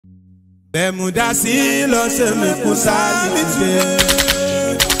Bermuda Sealord se me kusali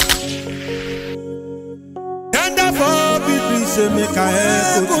today. Tender for people se me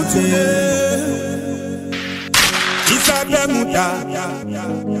kae today. Inside Bermuda,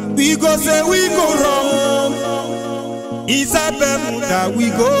 we go say we go wrong. Inside Bermuda, we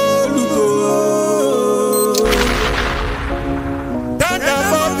go lugo. Tender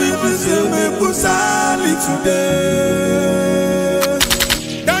for people se me kusali today.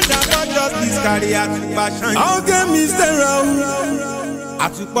 Carry out passion. I'll get Mr. Round. I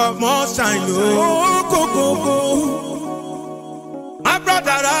took up more shine. Oh, go. My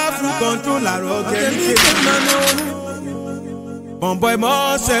brother, I full control. I rocket. One boy,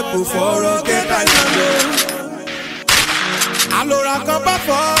 more simple for rocket. I know. Alora come back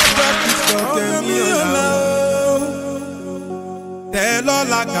for justice. Rocket me alone. Tell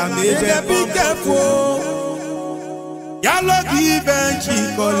all I can make be careful. Yalo Givenchy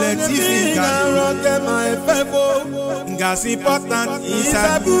collective rock my febo. Gas important is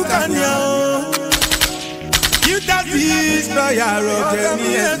a buccaneer. You that destroyer rock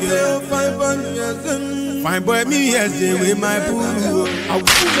me as fine boy me as with my boo.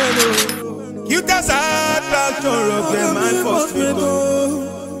 You that sad rock my first window.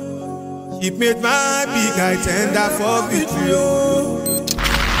 She made my big eye tender for victory.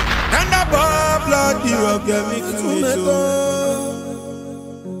 And the blood the rock me to me.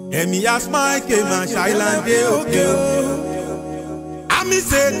 And me ask my game and Shyland day okay. I me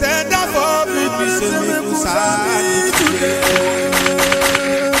say tender for me say me kusali today.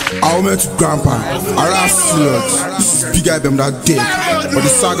 I met Grandpa, Alora Sealord. This is bigger than that day. But the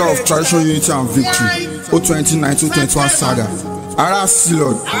saga of traditional unity and victory. 2019-2021 saga. Alora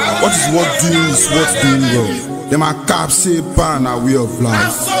Sealord, what is worth doing is worth doing well. Them are caps say ban a way of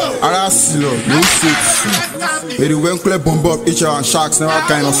life. Alora Sealord, no safety. May the Wenkle bomb up each other and sharks never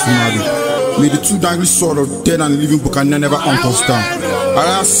kind of scenario. May the two dangling sword of dead and living buccaneer never uncross down.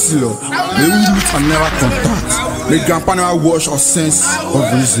 Alora Sealord, may we meet and never contact. May Grandpa never wash or sense of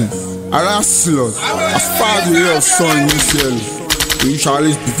reason. Alora Sealord, as far as the ray of sun means yellow, we shall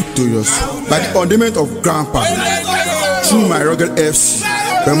always be victorious. By the ornament of Grandpa, through my rugged FC,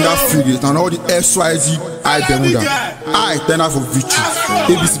 Bermuda frigate and all the XYZ I Bermuda, I tender for victory.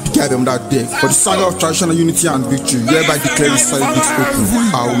 ABC bigger Bermuda deck for the saga of traditional unity and victory. Hereby declare the side gates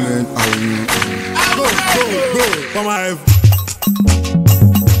open. Amen. Go. Come on.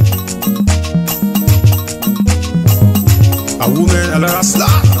 A woman, Alora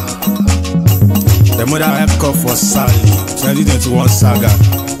Sealord. The mother I call for Sally. 2021 saga.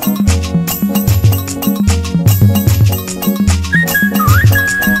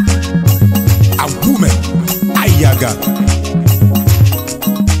 Ayaga.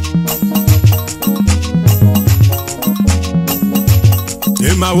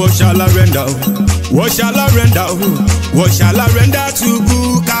 Emma, what shall I render? What shall I render? What shall I render to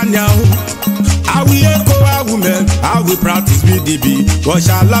buccaneer? I will echo a woman, I will practice BDB. What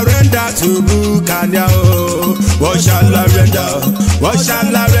shall I render to buccaneer? What shall I render? What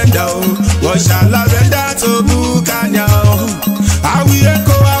shall I render? What shall I render to buccaneer? I will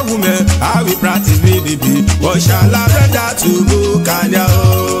echo a woman, I will practice BDB. What shall I render to buccaneer?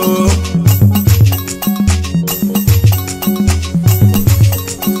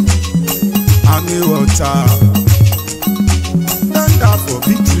 I'm a water, thunder for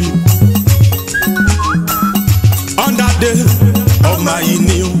victory. On that day of my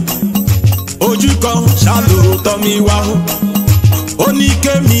new Ojukan Shalo Tommy Wow.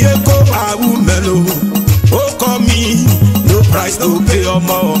 Onike mi eko awu melo. O call me. Price to pay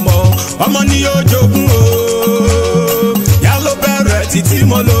ọmọ ni ojogun o ya lo bẹ̀rẹ̀ títí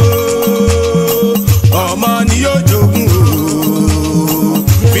mo lo ọmọ ni ojogun o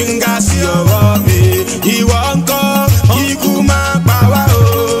finger sí ọwọ́ mi ìwọ ńkọ́ ikú máa pa wá o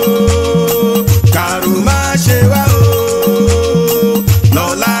kàrú máa ṣe wá o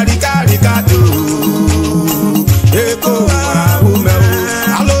lọ́la ríkàríkàdò èkó àwùmẹ̀ o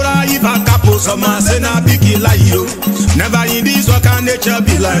Alora ifá kápò sọmọ sẹ́nà bíkì láyé o. Never in this world can nature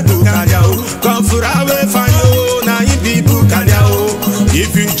be like buccaneer. Come for away find you, now you be buccaneer.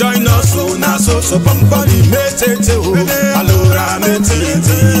 If you join us, so now so pumpy metete oh, Alora metete,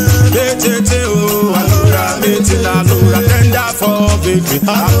 oh, Alora metete, Alora tender for victory,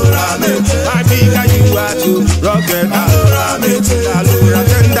 Alora metete. I think you are to rocket, Alora metete, Alora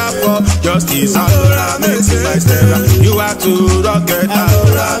tender for justice, Alora metete, my stella. You are to rocket,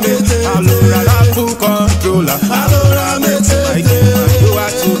 Alora metete, Alora full controller, Alora. You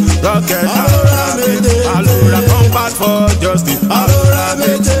are to rocket, Alora combat for justice, Alora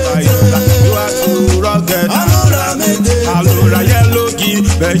you are to rocket, Alora yellow key,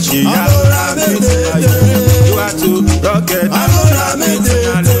 she Alora metete. You are too rocket. Alora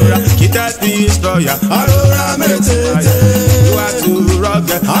metete. Alora, keep that destroyer. Alora metete. You are too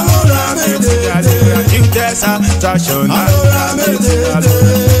rocket. Alora metete. Alora, keep that attraction. Alora metete.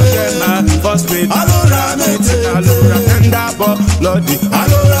 Alora, get my first mate. Alora metete. Alora, tender bloody.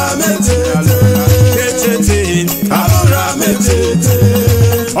 Alora metete. Alora, metete. Alora metete.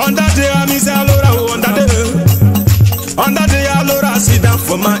 On that day I miss Alora, on that day. On that day Alora sit down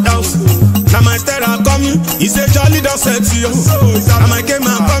for my house. Now my stare are coming, he say Jolly don't set you. Now my came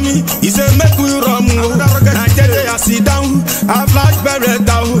and coming, he say make we run. Now JJ I sit down, I flash beret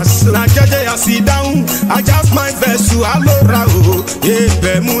down. Now JJ I sit down, I just my verse to Alora. Hey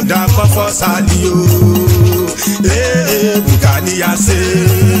Bermuda for Salio. Hey buccaneer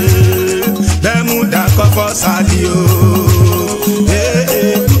say Bermuda for Salio.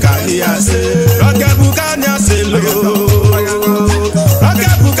 Hey buccaneer say Rocket buccaneer say low.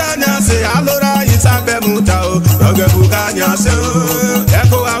 Alora is a Bermuda, Roge buccaneer say.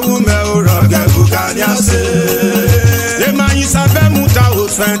 Echo a woman, Roge buccaneer say. The man is a Bermuda,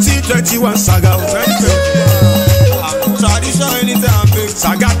 2021 saga. Tradition anytime big.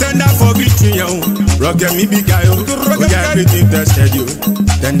 Saga tender for victory, Roge me big guy, Roge everything tested you.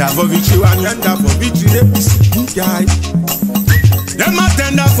 Tender for victory, and tender for victory, big guy. Them a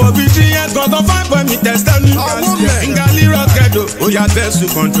tender for victory, and God of fight when me tested me. Ingali rocket, oh ya best to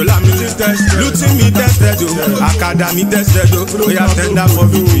control me. Looting me tested, academy tested, oh ya tender for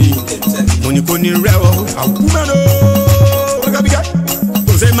victory. Money koni rewo,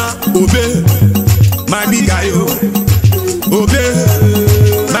 say ma obey, my big guy, obey,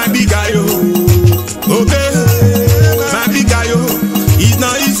 my big guy, obey, my big guy. It's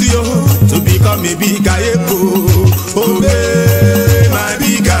not easy to become a big guy, obey. My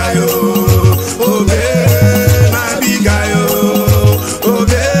big guy, obey, my big guy,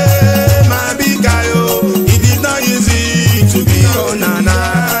 obey, my big guy. It is not easy to be on an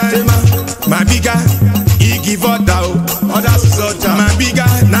island. My big guy, he give up down. Others is out. My big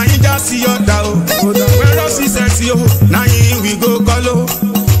guy, now he just see your down. Where else he sexy, now he we go call.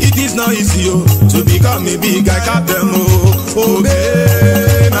 It is not easy to become a big guy, captain.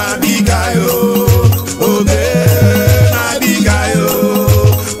 Obey, my big guy, obey.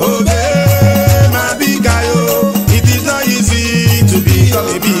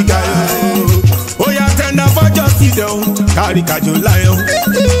 Carry kajo lion.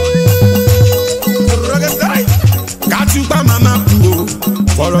 Got you by mama poo.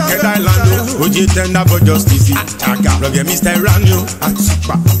 For Rocket Island, Oje tender for justice. Rocket Mr. Ranyo.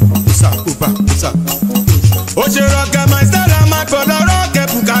 Atipa, Usa, Upa, Usa. Oje Rocket my star, my brother Rocket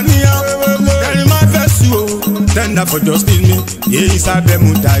buccaneer. Carry my vessel, tender for justice me. Yeah, it's a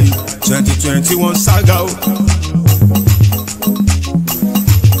Bermuda 2021 saga.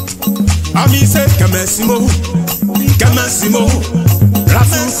 Ami say Kemesimo. Kemesimo,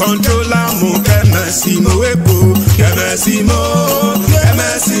 Rafu controller mo Kemesimo ebo, Kemesimo,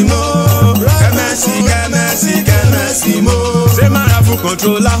 Kemesimo, Kemesimo. Say my Rafu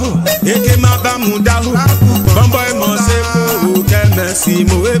controller ho, eke ma Bermuda ho. Bomboy mo se ko,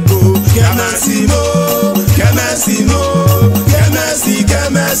 Kemesimo ebo, Kemesimo, Kemesimo.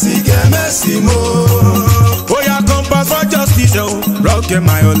 Oh ya compass for justice, rock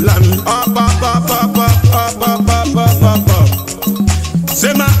my olami.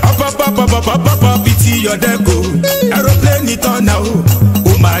 Say my up, pity your deco. Aeroplane it on now.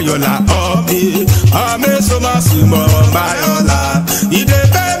 Oh my yola, oh me so masumo, my yola. He dey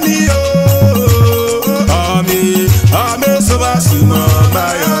pay me oh me so masumo,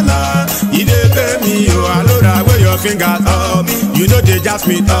 my yola. He dey pay me Alora where your fingers you know they just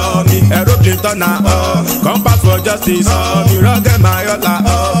me aeroplane turn now compass for justice me rocket my yola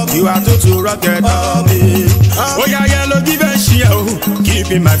you are too rocket oh yeah yellow give a shit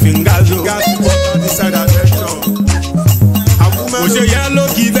keeping my fingers decide attention. Oh say yellow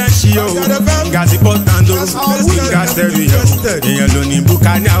give a shit gas important fingers stereo yellow ni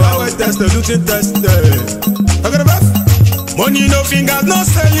buccaneer tested looting tested. I got a bath. Money no fingers no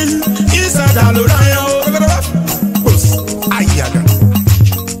selling inside Alora.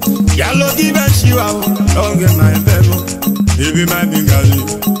 Yellow give a shit don't get my bemo. Baby my bingali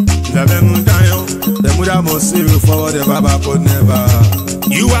the Bermuda Bermuda must see you forward the Baba could never.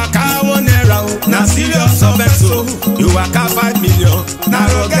 You are car 1 era now serious of so. You are car 5 million now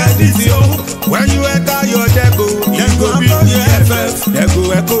rocket this yo. When you enter your deco you go be the FF. They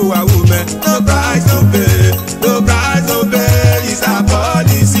go echo a woman. No price no pay. No price no pay. It's a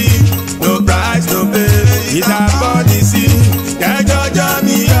policy. No price no pay. It's a policy. Get your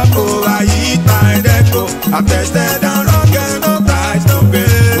journey up. Oh I eat my deco. I'm tested and rocket. No price no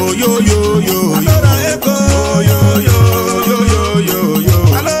pay.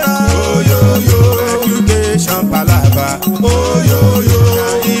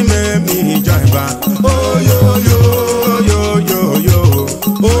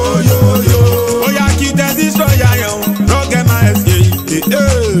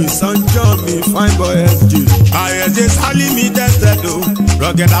 me fine boy SG. My SG Sally me tested though.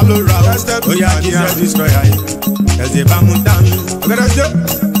 Rugged Alora tested. Oh yeah, Jesus destroyer. SG Bermuda. Okay, that's it.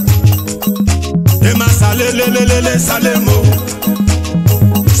 Ema salelelelele salemo.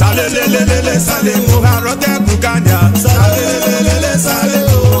 Salelelelele salemo. Rugged buccaneer. Salelelelele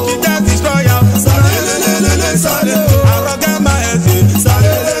salemo. Jesus destroyer. Salelelelele salemo. Rugged my SG.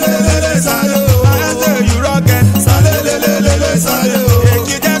 Salelelelele salemo. My SG you rugged. Salelelelele salemo.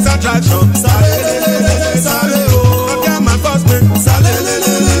 Jesus attraction. Salelelelele salemo. Rugged my first name.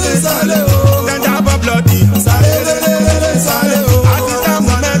 Salelelelele salemo. Then double bloody. Salelelelele salemo. Artista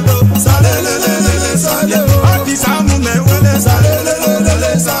momento. Salelelelele salemo. Artista momento.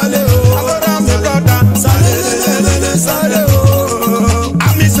 Salelelelele salemo. Alora me brother. Salelelelele salemo.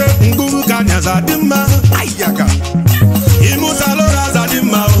 Ami se nguru kanya zadima. Ayaka. Imus Alora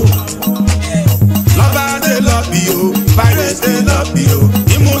zadima o. Lover they love you. Pirates they love you.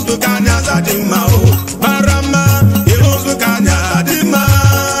 Imus kanya zadima o. Barama. Imus kanya zadima.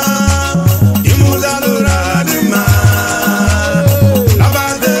 Imus Alora zadima.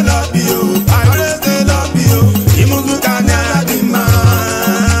 Lover they love you. Pirates they love you. Imus kanya zadima.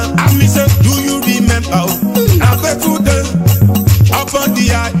 Ami se do you remember? After today. Upon the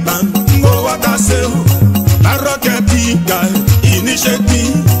island, go what I say. My rocket big guy, initiate me.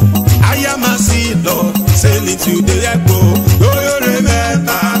 I am a sealord, sailing to the airport. Do you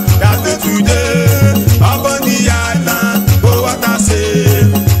remember that day today? Upon the island, go what I say.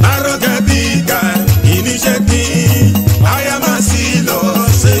 My rocket big guy, initiate me. I am a sealord,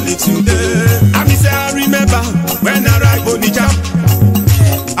 sailing today. I mean, say I remember when I ride on the jump.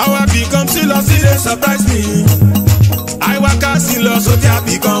 How I become sealord, see they surprise me. I work as sealor, so they have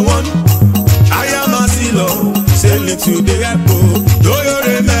become one. I am a sealor, sailing to the airport. Do you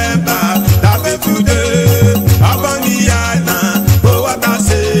remember that day today? Upon the island, oh what I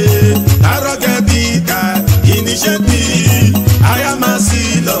say. I rocket big guy, initiate me. I am a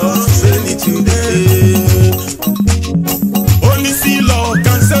sealor, sailing today. Only sealor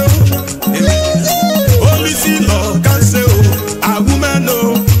can say. Only sealor can say. A woman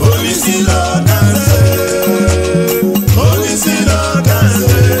no. Only sealor can say. Only sealor can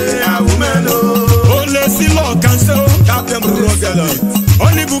say, a woman no. Only sealor can say, Captain Rugged.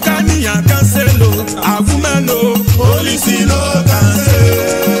 Only buccaneer can say, a woman no. Only sealor can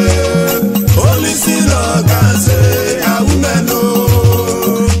say. Only sealor can say, a woman no.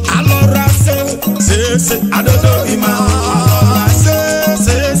 Alora say, I don't know him. Alora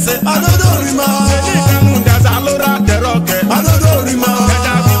say, I don't know him. There's Alora the rocket. I don't know him.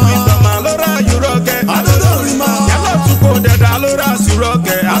 Alora you rocket. I don't know him. Alora Sealord,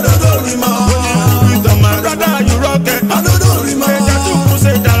 I don't know him. With my brother, you rock it. I don't know him.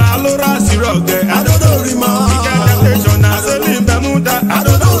 Say that Alora Sealord, I don't know him. We got the station, I said in Bermuda. I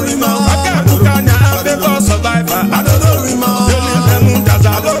don't know him. I can't look at you, because survivor. I don't know him. In Bermuda,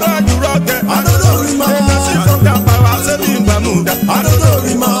 Alora, you rock it. I don't know him. I see from the power, I said in Bermuda. I don't know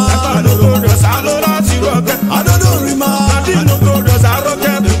him. I don't know Alora Sealord, I don't know him. I didn't know those are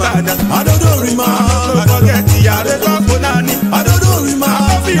rocket. I don't know him. I don't forget the other. I don't know him. I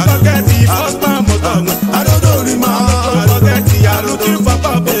don't forget the first man, I don't know him. I don't forget the looking for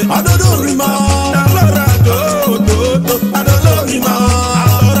Papa. I don't know him. Alora I don't know him.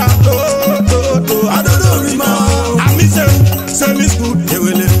 Alora I don't know him. I miss him. Send me school. They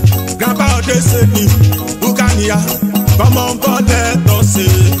will live. Grandpa they say me. Buccaneer. Come on, but let us say.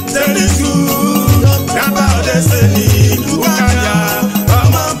 Send me school. Grandpa they say me. Buccaneer.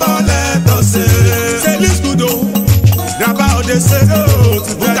 Come on, but let us say. Send me school though. Grandpa they say no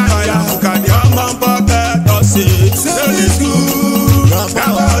to Buccaneer. Come on, but let us say. Send me school.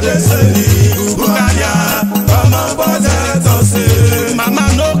 Grandpa they say me. Buccaneer. Come on, but let us say. Mama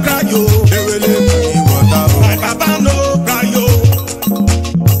no cry yo. They will live. My papa no cry yo.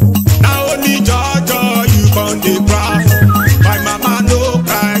 Now only Georgia you can dey cry. My mama no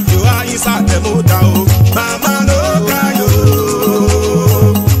cry yo. I inside the motor. Mama no cry yo.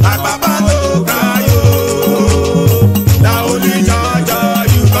 My papa no cry yo. Now only Georgia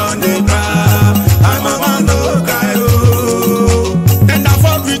you can dey cry. My mama no cry yo. Then I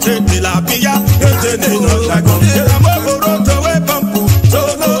forget the lapia. They know that come. I'm over to way pump.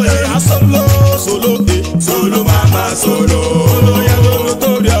 Solo solo solo mama solo.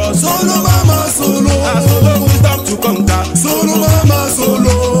 Solo mama solo. Solo wisdom to conquer. Solo mama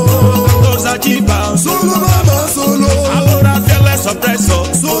solo. Those are cheaper. Solo mama solo. Alora fearless oppressor.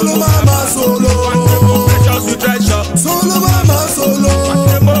 Solo mama solo. Precious with treasure. Solo mama solo.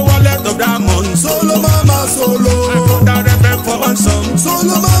 More wallet of diamonds. Solo mama solo. I put that reference for one song.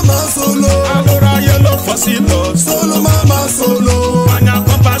 Solo mama solo. Alora yellow for sealord. Solo mama solo. Manya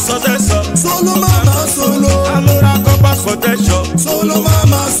compass successor.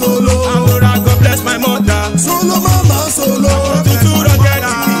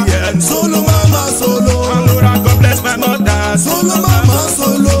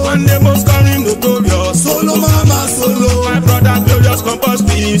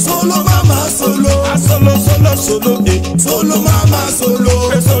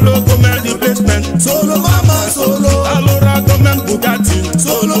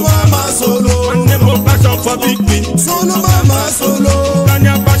 for big me. Solo mama solo. And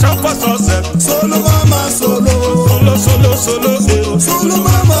your passion for success. Solo mama solo. Solo, solo, solo, solo. Solo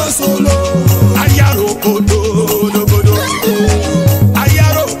mama solo. Ayaro kodo, kodo, kodo.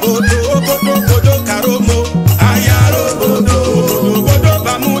 Ayaro kodo, kodo, kodo, karomo. Ayaro kodo, kodo,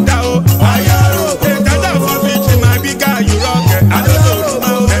 Bermuda o. Ayaro kodo. Dada for victory, my big guy, you rock it. I don't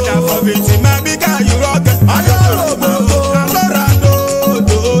know. Dada for victory, my big guy, you rock it. I don't know. Alora do,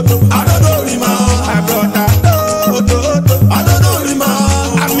 I don't know rima. My brother do, I don't know rima.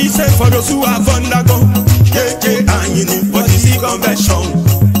 I me say for those who have undergone, KK and you for the sea convention.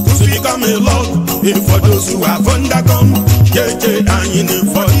 Become a lord, for those who have undergone, KK and you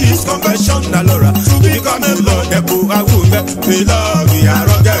for this conversion, Alora. To become a lord, the poor woman, we love, we are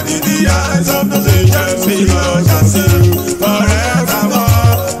rugged in the eyes of the angels, we love, shall see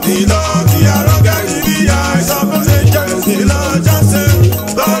forevermore. We love, we are rugged in the eyes of the angels, we love, shall see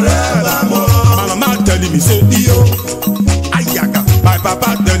forevermore. My mama telling me, say, yo, ayaga. My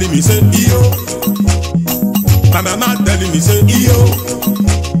papa telling me, say, yo. My mama telling me, say, yo.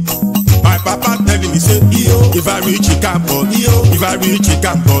 My papa telling me say, yo, if I reach a campus, yo, if I reach a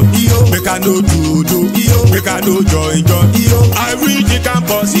campus, yo, make I no do, yo, make I no join, yo, I reach the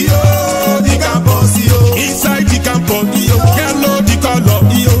campus, yo, the campus, yo, inside the campus, yo, yellow the color,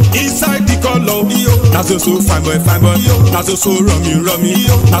 yo, inside the color, yo, that's so fine boy, yo, that's so rummy,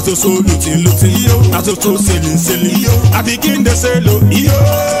 yo, that's so looting, yo, that's so selling, yo, I begin the selo, yo,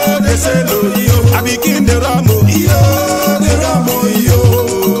 the selo, yo, I begin the ramo, yo, the ramo, yo.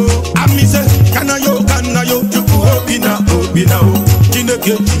 Me say, kana yo, you obina,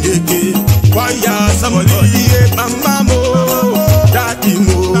 Chineke, why ya somebody, mama mo, daddy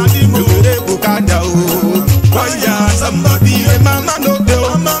mo, bukada o, why ya somebody, mama no de,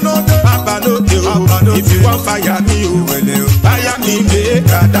 papa no de, if you want fire me, fire me,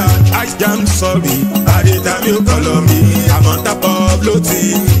 I am sorry, by the time you call me, I'm on top of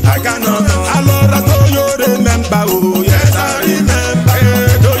floating, I cannot, Alora, do you remember, oh, yes, I remember,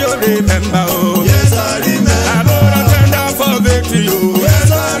 remember, oh, yes, I remember. Alora tender for victory, oh, yes,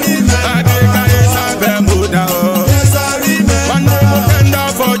 I remember. I think I is a Bermuda, oh, yes, I remember. One more tender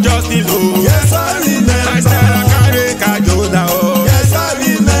for justice, oh, yes, I remember. I said I carry Kajola, oh, yes, I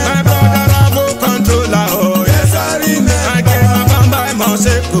remember. My brother Rabo controller, oh, yes, I remember. I gave my bamba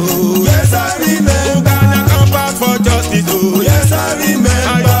Moseko, yes, I remember. Uganda compact for justice, oh, yes, I remember.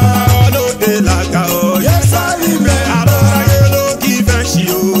 I all of the laga, oh, yes, I remember. Alora yellow give and she,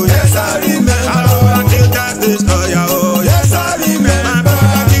 oh. Yes, I remember. Alora kill that destroyer, oh. Yes, I remember. My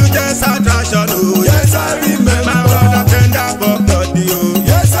brother kill that attraction, oh. Yes, I remember. My brother tender for bloody, oh.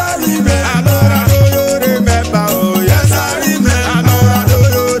 Yes, I remember. Alora do you remember, oh. Yes, I remember. Alora do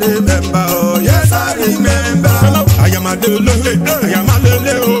you remember, oh. Yes, I remember. I am a lele, I am a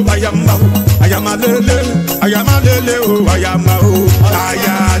lele, oh. I am a, I am a lele, I am a lele, oh. I am a, oh. I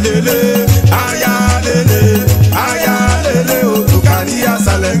am lele, I am lele, I am lele, oh. Buccaneer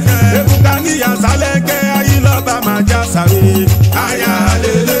salenge, Buccaneer salenge, ayi loba maja sawe.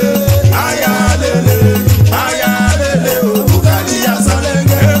 Ayalele, ayalele, ayalele, oh. Buccaneer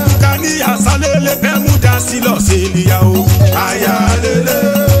salenge, Buccaneer salele, Bermuda silo selia, oh. Ayalele,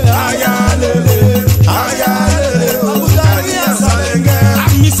 ayalele, ayalele, oh. Buccaneer salenge.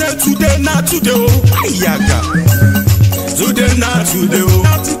 I me say today, not today, oh. Ayaga. Today, not today, oh.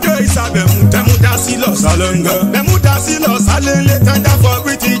 Not today is a Bermuda silo salenge, Bermuda silo salele, tender for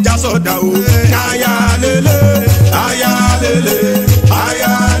British soda, oh. Ayalele, ayalele,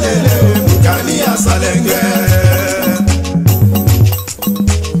 ayalele, Buccaneer salenge.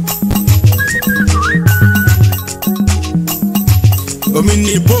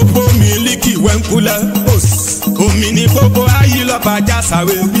 Omini popo miliki wenkula, omini popo ayi loba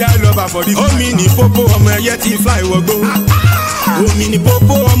jasawe, bi ayi loba for the omini popo ọmọ ẹyẹ ti fly wọgbó. Omini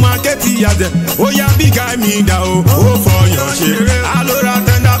popo ọmọ akẹ́tì yàtẹ̀, ó yá bí guy mi dà o, ó fọyọ̀ ṣeré. Alora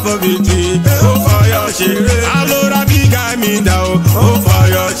tender for victory, ó fọyọ̀ ṣeré. Alora bí guy mi dà o, ó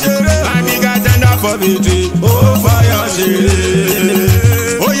fọyọ̀ ṣeré. My big guy tender for victory, ó fọyọ̀ ṣeré.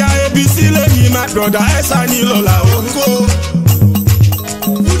 Ó yá ABC lẹ́yìn my brother ẹ̀sà ní lọ́la òkú.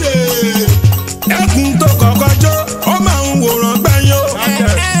 Ẹkùn tó kọ̀kọ́ jó, ó máa ń wòran gbẹ́yìn o.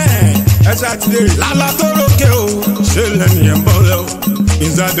 Ẹ̀sà ti lè rí lálá tó rókè o. Ṣé lẹ́nu yẹn ń bọ́ lẹ́ o?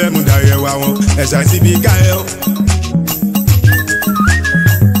 Inside Bermuda yẹ wá wọn, ẹ̀sà ti bí ká ẹ o.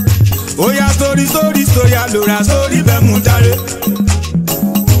 Ó yá story Alora story Bermuda re.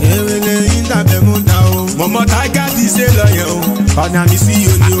 Ewele inside Bermuda o. Mọ̀mọ́ Tiger ti ṣe lọ yẹn o. Ọ̀nà mi sí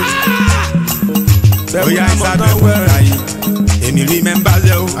òní o. Ó yá inside Bermuda yìí. Èmi remember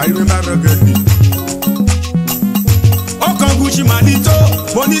lẹ́ o. I remember good. Ó kan Gucci Manito,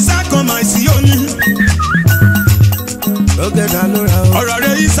 mo ní sákan máa sí òní. Rugged Alora o. Ọ̀rọ̀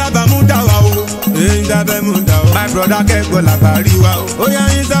rẹ̀ yìí sábà mú dá wa o. Èyí sábẹ̀ mú dá o. My brother kẹ́kọ̀ọ́ làbárí wa o. Ó yá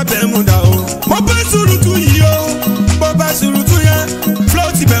yín sábẹ̀ mú dá o. Mo bẹ́ sùrùtù yìí o. Mo bẹ́ sùrùtù yẹn.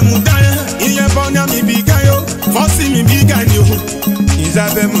 Float bẹ̀ mú dá yẹn. Ìyẹn bọ́nyá mi bí gáyó. Fọ́sí mi bí gáyó o.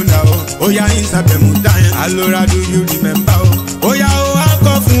 Ìsàbẹ̀ mú dá o. Ó yá ìsàbẹ̀ mú dá yẹn. Alora do you remember o? Ó yá o á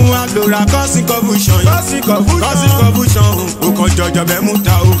kọ́ fún Alora kọ́sìn confusion yìí. Kọ́sìn confusion o. O kàn jọjọ bẹ̀ mú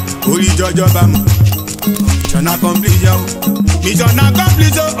dá o. Orí jọjọ bá mu. Mission accomplished yo. Mission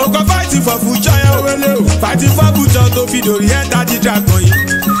accomplished yo. O kàn fighting for future yo. Fighting for future to fi dori enter the dragon yìí.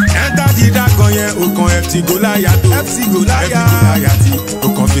 Enter the dragon yẹn. O kàn FT Goliath o. FT Goliath. O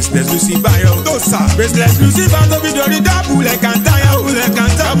kàn faceless Lucifer yo. Faceless Lucifer to fi dori double kanta yẹn.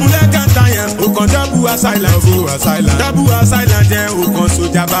 Double kanta yẹn. O kàn double asylum. Double asylum yẹn. O kàn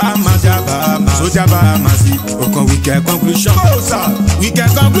soja Bahamas. Soja Bahamas. O kàn wicked conclusion.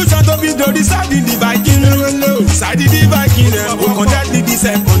 Wicked conclusion to fi dori side the Viking. Side the Viking yẹn. O kàn deadly the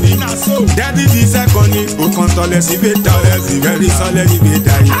second ni. Deadly the second ni. O kàn tọ́lẹ̀ sí bẹ́tà. Very solid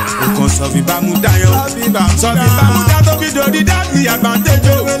bẹ́tà yìí. O kàn sọ̀fì Bermuda yẹn. Sọ̀fì Bermuda tó fi dori deadly advantage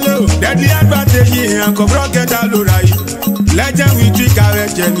o. Deadly advantage yẹn kò Rugged Alora yìí. Legend with trigger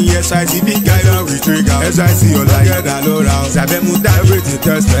ẹ̀jẹ̀ ni SIC big guy náà with trigger. SIC ọ̀la Rugged Alora o. Sàbẹ̀múdà everything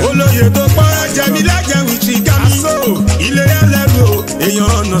test me. Olóye tó pọ̀ ẹ̀jẹ̀ mi legend with trigger mi. Ilé ẹlẹ́rú o. Èèyàn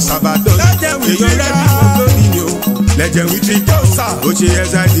ọ̀nà sàbàdàn. Èèyàn rẹ́dí fún lónìí ni o. Legend with trigger o. Ó ṣe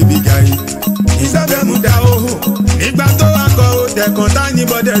SIC big guy. Ìsàbẹ̀múdà o. Nígbà tó wá kọ o tẹ̀kàn tání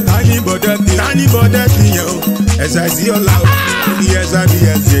bọ́dẹ̀ ti yẹn o. SIC ọ̀la o. Ní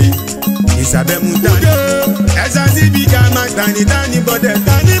SIBS yẹn. Ìsàbẹ̀múdà ni. SIC big guy máa tání bọ́dẹ̀.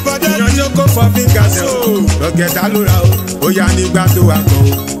 Ìyànjọ́ kó fọ́ fingers yẹn o. Rugged Alora o. Ó yá nígbà tó wá kọ o.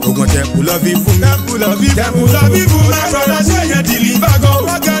 Ogun tẹ̀kù lọ fi fún mi. Tẹ̀kù lọ fi fún mi. My brother ṣe yẹn deliver go.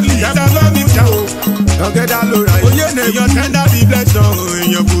 Yàtọ̀ lọ mi jà o. Rugged Alora yìí. Oyè nìyàn tender reflection.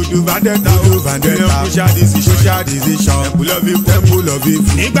 Èèyàn kudu vandetta o. Èèyàn social decision. Tẹ̀kù lọ fi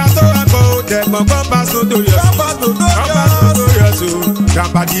fún. Nígbà tó wá kọ o. Tẹ̀kàn compass notorious. O.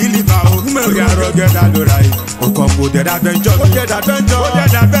 Grandpa deliver o. Oya Rugged Alora yìí. O kàn kò dead adventure.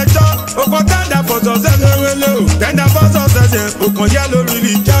 O kàn tender for success. Tender for success yẹn. O kàn yellow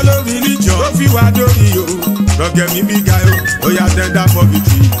religion. Ó fi wá dórí o. Rugged mi bí guy o. Oya tender for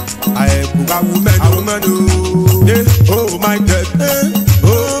victory. Àyẹ̀kú bá women o. Oh my God. Oh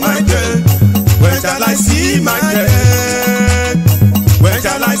my God. When shall I see my death? When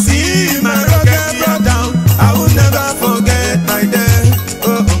shall I see my Rugged down? I will never forget my death. Oh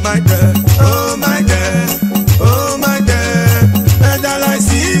my God. Oh my God. Oh my God. When shall I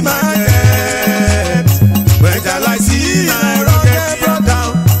see my death? When shall I see my Rugged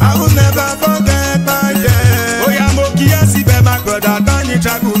down? I will never forget my death. Oh yeah, mo kí ẹ síbẹ̀ my brother Tani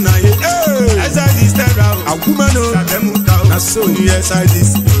travel na ye. SIC stera o. Àkúmọ̀ no. Sàbẹ̀múdà o. Na so ni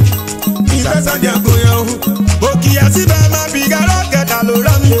SIC. Ìfẹsẹ̀ díẹ̀ kò yẹn o. Mo kí ẹ síbẹ̀ máa bí Rugged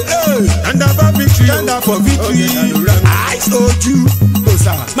Alora mi. Tender for victory. Eyes ojú.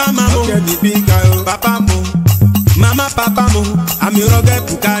 Mama mo. Papa mo. Mama papa mo. Àmì Rugged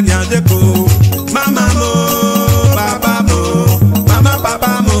Bukani Adepo. Mama mo. Papa mo. Mama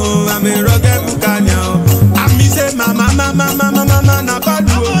papa mo. Àmì Rugged Bukani o. Àmì say mama na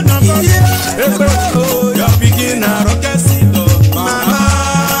kọlu o. Epe o. Your pikin na Rugged Sealord. Mama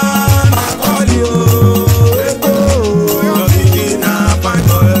na kọlu o. Epe o. Your pikin na fine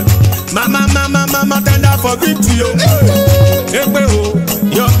boy. Mama tender for victory o. Epe o.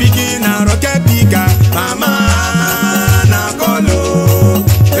 Your pikin na Rugged bigger. Mama na kọlu o.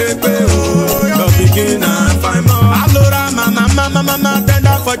 Epe o. Your pikin na fine boy. Alora mama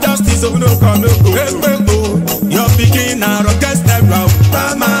tender for justice o. Epe o. Your pikin na Rugged step out.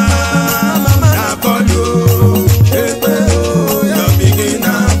 Mama na kọlu o. Epe o. Your pikin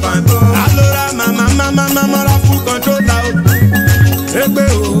na fine boy. Alora mama ra full control now. Epe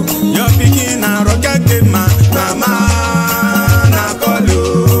o. Your pikin na Rugged gamer. Mama na kọlu o.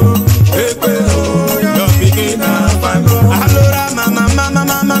 Epe o. Your pikin na fine boy. Alora mama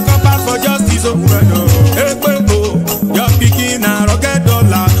compass for justice o. Epe o. Your pikin na Rugged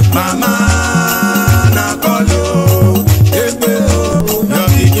dollar. Mama na kọlu o. Epe o. Your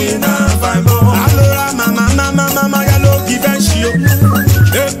pikin na fine boy. Alora mama yellow give and she o.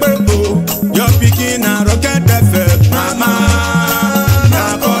 Epe o. Your pikin na Rugged FM. Mama na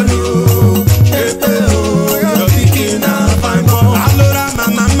kọlu o.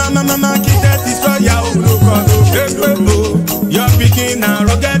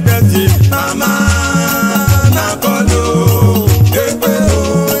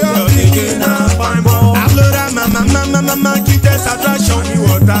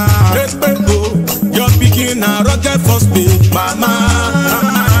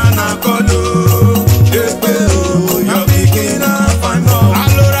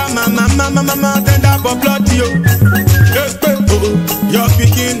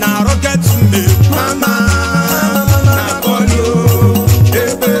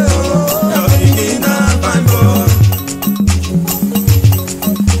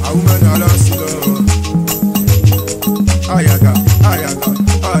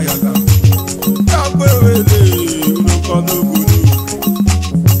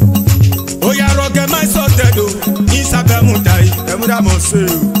 ṣe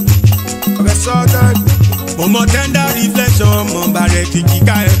o. Ọbẹ̀ sọ́dọ̀. Mo mọ tender reflection, mo bá rẹ̀ ti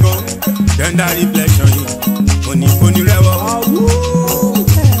kíkà ẹ̀ gan. Tender reflection yìí, mo ní kò ní rẹwọ́.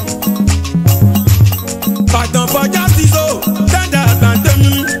 Pardon for justice o, tender than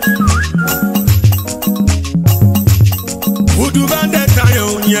me. Voodoo vendetta yẹn,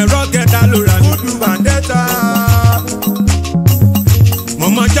 yẹn rocket Alora ni. Voodoo vendetta. Mo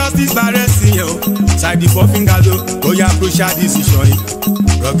mọ justice bàrẹ̀ sí yẹn o, side four fingers o, oya crucial decision yìí.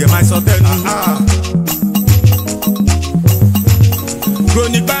 Rocket my sọ tẹnu.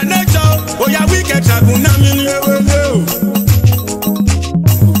 Chronic by nature, oya wicked travel na mi ni.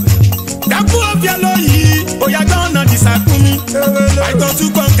 Dapu of yellow yìí, oya gonna disappoint me. I don't to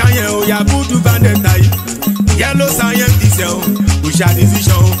conquer yẹn, oya voodoo vendetta yìí. Yellow scientist yẹn o, crucial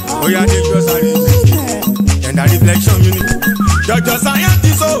decision o, oya dangerous arrangement. And a reflection mi ni. Jọjọ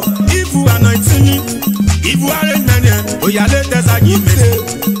scientist o, if you anointing me. If you arrangement yẹn, oya latest argument.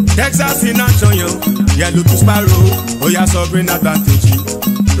 Texas in action yẹn o, yellow to sparrow, oya sovereign advantage.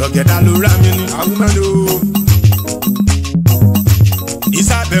 Rocket Alora mi ni. Awumelo.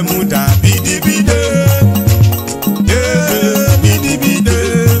 Isa Bermuda, bidibide. Bidibide.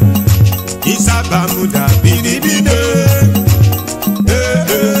 Isa Bermuda, bidibide.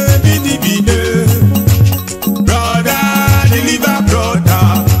 Bidibide. Brother, deliver brother.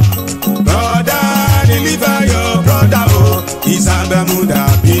 Brother, deliver your brother. Oh, Isa Bermuda,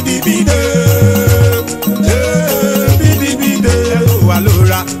 bidibide. Bidibide. Oh,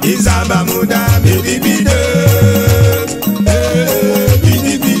 Alora. Isa Bermuda, bidibide.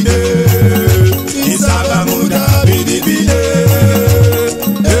 Bidibide. Isa Bermuda, bidibide.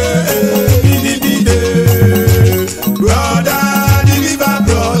 Bidibide. Brother, deliver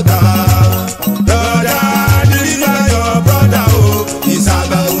brother. Brother, deliver your brother. Oh, Isa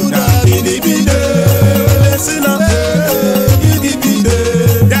Bermuda, bidibide. Listen up, bidibide.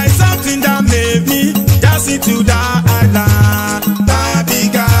 There is something that made me just into that island. That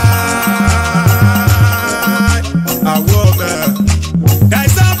big guy. There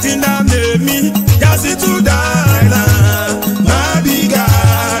is something that made me just into that island. My big guy.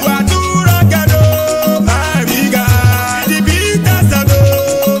 What do rocket oh, my big guy. The beat that's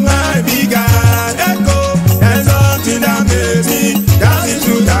oh, my big guy. Echo. There's something that made me just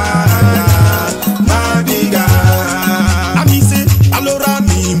into that island. My big guy. I mean say, Alora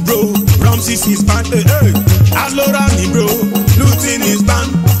me bro, Ramses is band. Hey, Alora me bro, looting is band.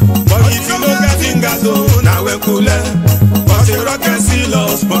 But if you look at fingers oh, now we're cooler. But the rocket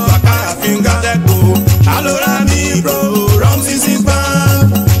Sealord, but I can't finger that go. Alora me bro, Ramses is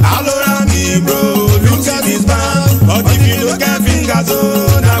band. Alora me bro, look at this band. But if you look at fingers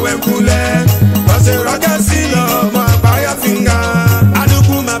oh, now we're cooler. But the rocket Sealord, but I can't finger. I look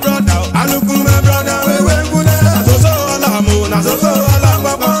my brother, we're cooler. So alamo, so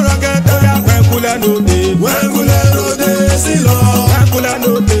alamo, rocket. We're cooler no day, we're cooler no day, Sealord. We're cooler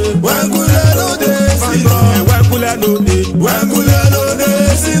no day, we're cooler no day, Sealord. We're cooler no day, we're cooler no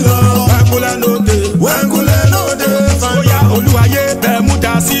day, Sealord. We're cooler no day, we're cooler no day. Oya Olúwayé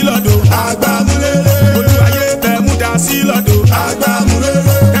Bermuda Sealord o, agbamulele. Olúwayé Bermuda Sealord o,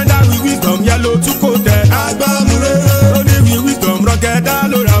 agbamulele. Tender with wisdom yellow to coat there, agbamulele. Only with wisdom Rocket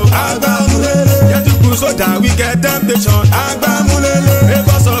Alora o, agbamulele. Get to cruise so that we get temptation, agbamulele.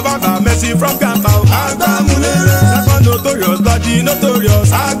 Able survivor mercy from camp out, agbamulele. Second notorious, bloody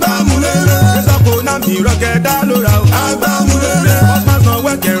notorious, agbamulele. Resako na mi Rocket Alora o, agbamulele. Husband's not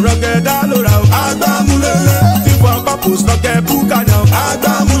working Rocket Alora o, agbamulele. People purpose Rocket buccaneer,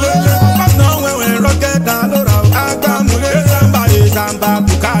 agbamulele. Husband's not wearing Rocket Alora o, agbamulele. Ezamba, ezamba,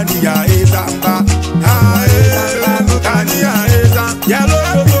 buccaneer, ezamba. Ezamba, buccaneer, ezamba. Yellow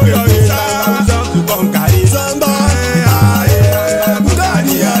notorious, ezamba. Jump to conquer, ezamba.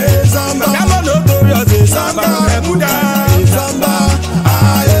 Buccaneer, ezamba. Yellow notorious, ezamba. Bermuda, ezamba.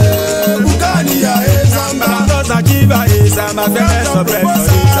 Buccaneer, ezamba. Akiva ezamba, fẹ́rẹ́ sọ̀bẹ̀tọ̀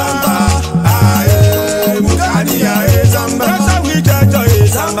ezamba. Buccaneer ezamba. Rẹ́sà wí jẹjọ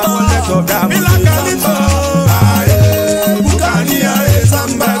ezamba, kọ́lẹ́tọ̀ dàmú ezamba. Buccaneer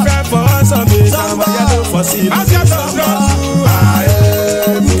ezamba. Fẹ́fẹ́ fọwọ́ sọ̀mù ezamba, yẹ́lò fọ́ sí ezamba.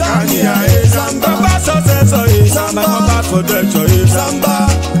 Buccaneer ezamba. Bàbá sọ̀sẹ̀ sọ ezamba, bàbá fọ̀dọ̀ẹ̀tọ̀ ezamba.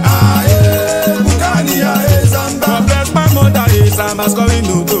 Buccaneer ezamba. God bless my mother ezamba, scoring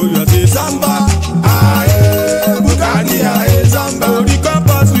notorious ezamba. Buccaneer ezamba. Ori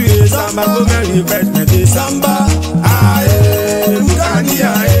campus we ezamba, go very refreshment ezamba.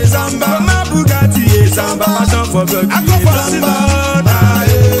 Buccaneer ezamba. Mama Bugatti ezamba, passion for God ezamba.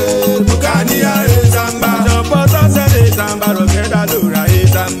 Buccaneer ezamba. Passion for success ezamba, Rocket Alora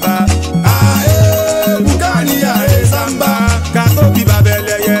ezamba. Buccaneer ezamba. Kato biba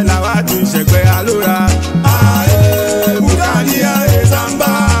bẹ̀lẹ̀yẹ làwa tún ṣẹ̀gbẹ́ Alora. Buccaneer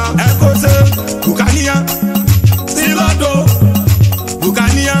Ezamba. Ekose Buccaneer Sealord.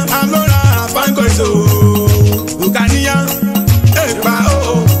 Buccaneer Alora fine boys o. Buccaneer Epa o.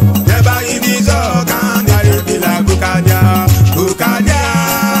 Never in this can carry be like Buccaneer. Buccaneer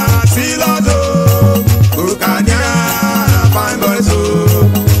Sealord. Buccaneer fine boys o.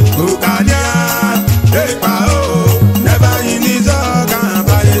 Buccaneer Epa o. Never in this can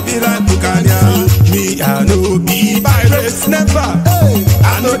carry be like Buccaneer. Me I no be pirates never.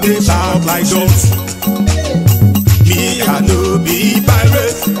 I know they shout like dogs. Me I no be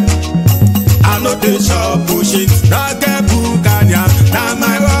pirates. I know they shout bullshit. Rocket Buccaneer. Now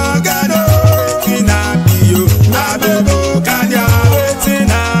my organ waiting I be you. I be Buccaneer waiting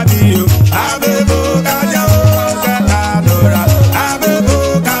I be you. I be Buccaneer get Alora. I be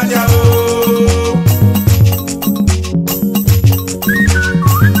Buccaneer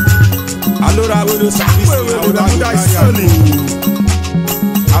Alora will service. Alora is sunny.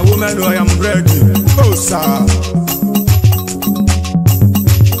 A woman who I am ready. Oh sir.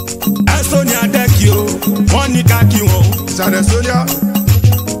 Estonia deck you. One kaki one. Sir Estonia.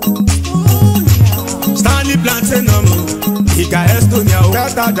 Stanley plantain no more. Ika Estonia.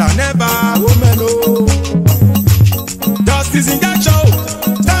 Better than ever. Woman oh. Justice injection.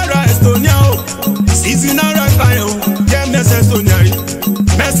 Terra Estonia. Seasonal right fire. Gemness Estonia.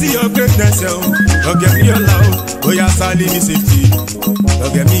 Mercy your greatness. Forget me your love. Oh yeah, Sally me safety.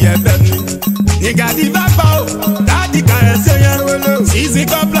 Forget me your belly. Nigga di baba o. Daddy can say ya. Easy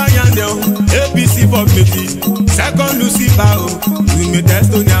compliant yo. APC for committee. Second Lucifer o. We me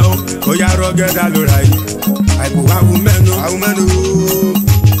Estonia o. Oh yeah, rugged Alora yi. I go a woman o.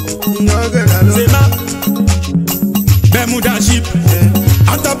 Rugged Alora. Zema. Bermuda ship.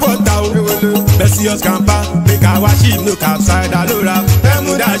 Antapota o. Besios camper. Make our ship no capside Alora.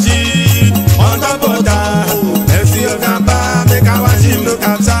 Bermuda ship. Antapota. Besios camper. Make our ship no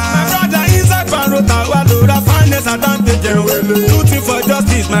capside. My brother inside Barota. Alora finest advantage. Looting for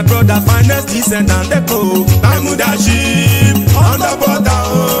justice. My brother finest descendant. Depo. Bermuda ship. Antapota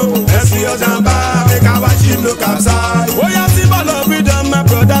o. Besios camper. Make our ship no capside. Oh yeah, symbol of freedom. My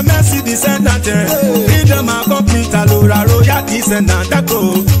brother Mercy descendant. Freedom and complete Alora royal descendant. Depo.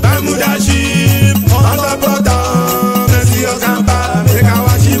 Bermuda ship. Antapota o. Besios camper. Make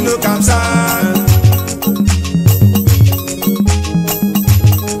our ship no capside.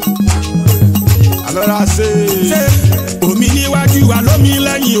 Alora say omi níwájú wa lómi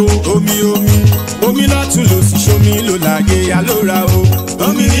lẹ́yìn o. Omi lọ́tún ló sì ṣomi ló láyé Alora o.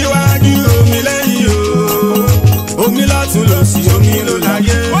 Omi níwájú omi lẹ́yìn o. Omi lọ́tún ló sì ṣomi ló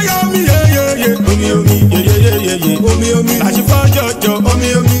láyé. Bóyá omi yeyeye. Omi yeyeyeye. Omi láti fọ́jọ́jọ́. Omi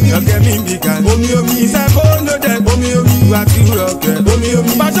ọ̀gẹ̀ mi bì kan. Omi iṣẹ́ kó ló dẹ̀. Omi wá sí rọ̀kẹ̀. Omi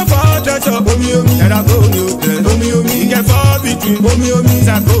pàṣẹ fọ́jọ́jọ́. Omi ẹ̀rọ kó ní o tẹ̀. Omi ìkẹ́ fọ́ bìtì. Omi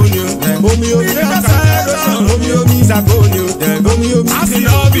iṣẹ́ kó ní o tẹ̀. Omi ìdẹ́sẹ̀ omi ìṣàkó ní o tẹ̀. Omi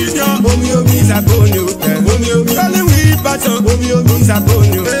àsìnà bìtàn. Omi ìṣàkó ní o tẹ̀. Omi fẹ́lẹ́ wí bàtàn. Omi ìṣàkó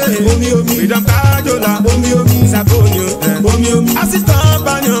ní o tẹ̀. Omi ìdánkájọ́lá. Omi ìṣàkó ní o tẹ̀. Omi àsìtàn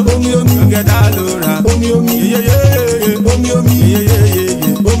bàyàn. Omi ọ̀gẹ̀dẹ̀ Alora. Omi yeyeyeye. Omi yeyeyeye.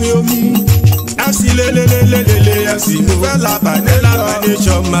 Omi FC lelelelelele FC mo fẹ́ labàdé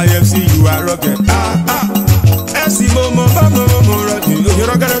nation my FC you are rugged. FC mo rọ̀jù. You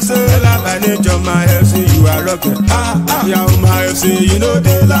rugged FC labàdé nation my FC you are rugged. Yeah, oh my FC you know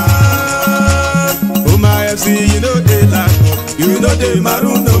dey lie. Oh my FC you know dey lie. You know dey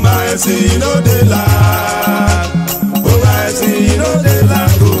maroon. Oh my FC you know dey lie. Oh my FC you know dey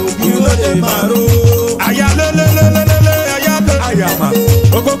lie. You know dey maroon. Ayalelelelele ayama.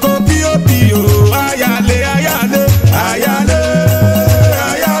 Okoko pio ayale.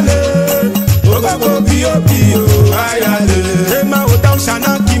 Okoko pio ayale. Ema without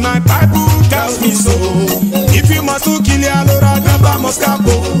Shanaki my Bible tells me so. If you must to kill Alora, never must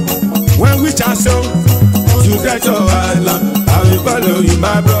capo. When we chance you to get your island, I will follow you,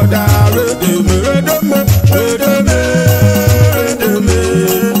 my brother. Redeme.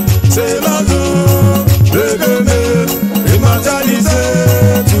 Say Lazo, redeme. Immortalize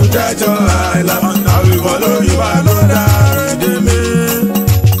to get your island, I will follow you, my brother. Redeme.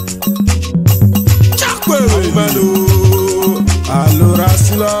 Chakwe, Alora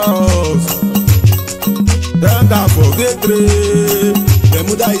Sealord. Then that for victory.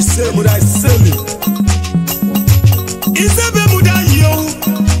 Bermuda is selling. Is a Bermuda yo?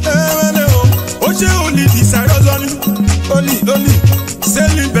 Oche only desires only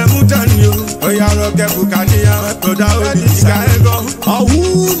selling Bermuda yo. Oya roke Buccaneer, brother only desires a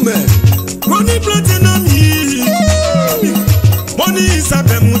woman. Money planting on me. Money is inside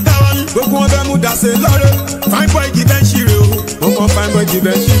Bermuda one. Gbogbo Bermuda say lore. Fine boy give and shire o. Gbogbo fine boy give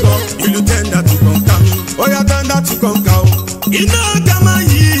and shire. You tender to conquer me. Oh yeah, tender to conquer o. Iná kama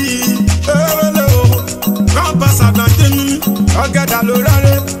yìí. Ewele o. Compass advantage mi. Ọ̀gẹ̀dẹ̀ Alora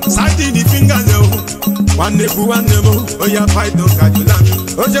re. Side the fingers o. One nebu one nemo. Oh yeah, fight no kajula mi.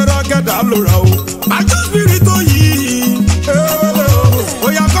 O ṣe ọ̀gẹ̀dẹ̀ Alora o. Majo spirit o yìí. Ewele o.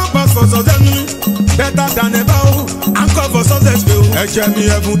 Oh yeah, compass for success mi. Better than ever o. Anchor for success mi o. Ẹ̀jẹ̀ mi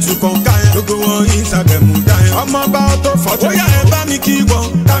heaven to conquer yẹn. Gbogbo wọn inside Bermuda yẹn. Ọmọ bá ọ tó fọ́jọ́. Ó yá ẹ bá mi kí wọn.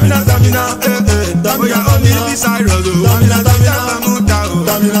 Tamina tamina ó yá ó ní Cyrus o. Tamina tamina Bermuda o.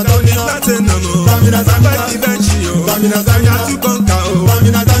 Tamina tamina Platinum o. Tamina tamina Givenchy o. Tamina tamina to conquer o.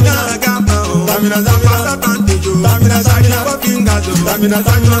 Tamina tamina Gama o. Tamina tamina Advantage o. Tamina tamina Four Fingers o. Tamina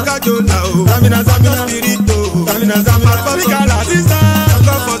tamina Kajola o. Tamina tamina Spirit o. Tamina tamina Fabikala Sister.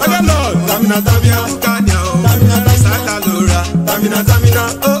 Tamina tamina Bukania o. Tamina tamina Alora. Tamina tamina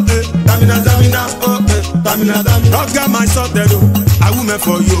Tamina tamina Tamina tamina. Roga my sorted o. I will me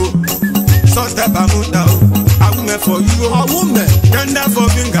for you. Sorted Bermuda o. I will me for you. I will me. Tender for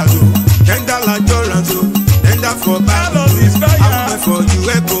fingers o. Tender like Jorans o. Tender for balance is fire. I will me for you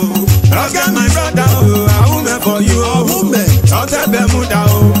Echo. Roga my brother o. I will me for you. I will me. Sorted Bermuda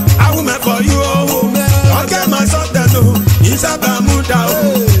o. I will me for you o. Roga my sorted o. Inside Bermuda o.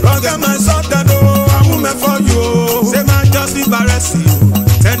 Roga my sorted o. I will me for you o. Say my justice barresi o.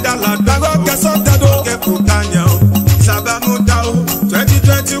 Tender like Roga sorted o. Ke Bukania o. Inside Bermuda o.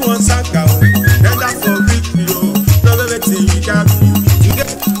 2021 Saka o. Tender for victory o. No everything you can be.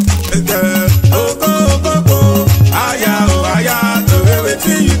 Today, oh, aya, to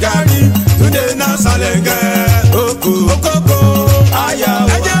everything you got me. Today now salenge, oh, aya,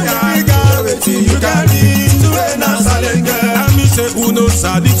 everything you got me. Today now salenge. And me say, uno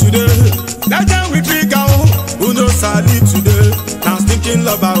sali today. Let them we drink out. Uno sali today. Now thinking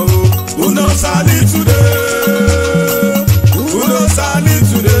love out. Uno sali today. Uno sali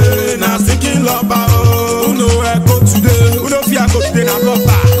today. Now thinking love out. Uno echo today. Uno fear go today na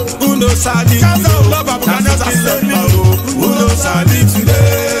proper. Uno sali today. Uno sali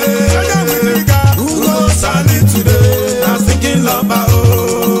today. Uno sali today. Now thinking love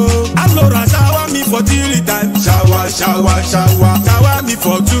out. Alora shower me for 3 times. Shower. Shower me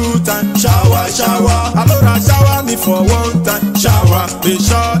for 2 times. Shower. Alora shower me for 1 time. Shower. Be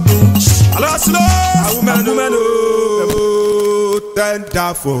sure. Alora Sealord. Woman.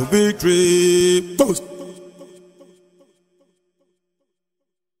 Tender for victory. Post.